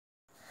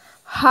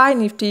Hi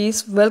Nifties,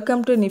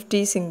 welcome to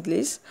Nifty's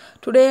English.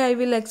 Today I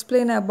will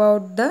explain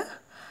about the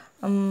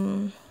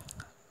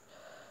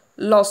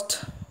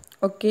lost.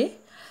 Okay,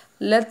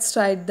 let's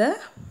write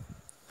that.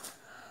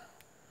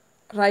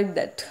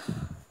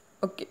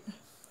 Okay,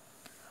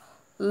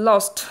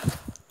 lost.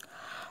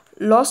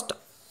 Lost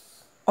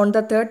on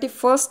the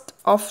 31st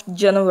of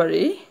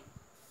January.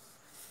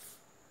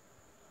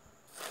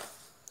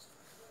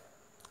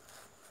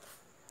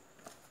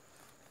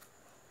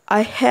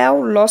 I have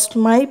lost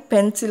my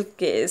pencil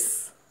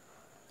case.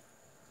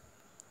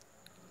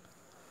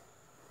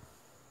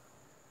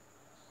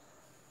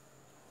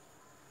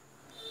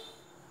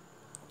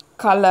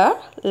 Color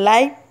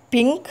light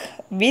pink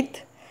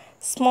with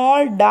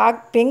small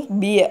dark pink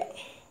beer.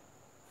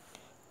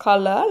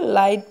 Color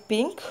light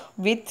pink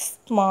with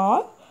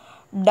small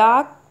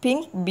dark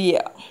pink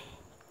beer.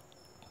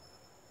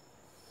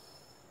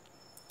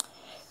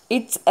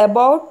 It's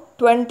about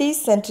 20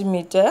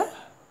 centimeter.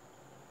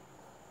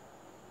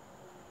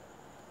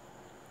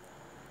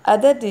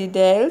 Other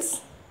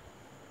details: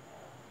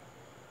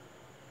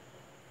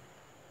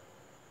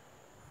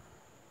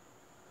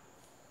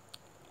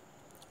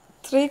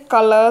 three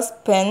colors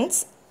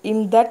pens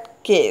in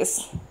that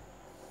case.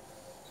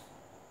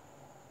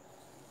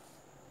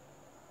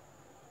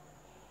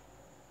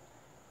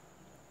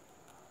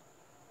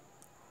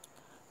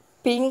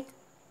 Pink,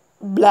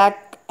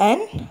 black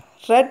and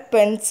red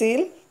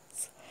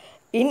pencils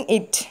in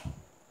it.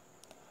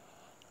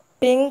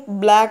 Pink,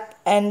 black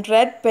and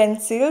red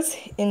pencils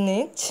in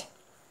it.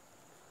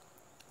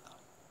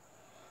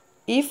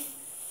 If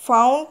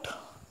found,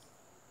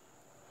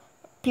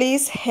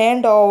 please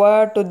hand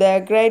over to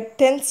the grade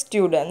 10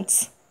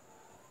 students.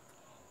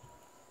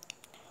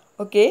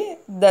 Okay,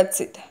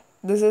 that's it.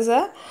 This is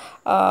a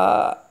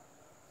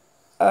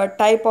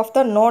type of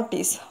the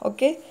notice.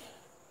 Okay,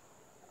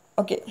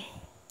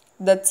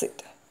 that's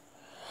it.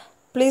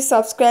 Please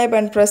subscribe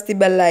and press the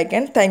bell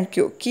icon. Thank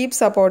you. Keep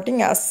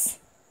supporting us.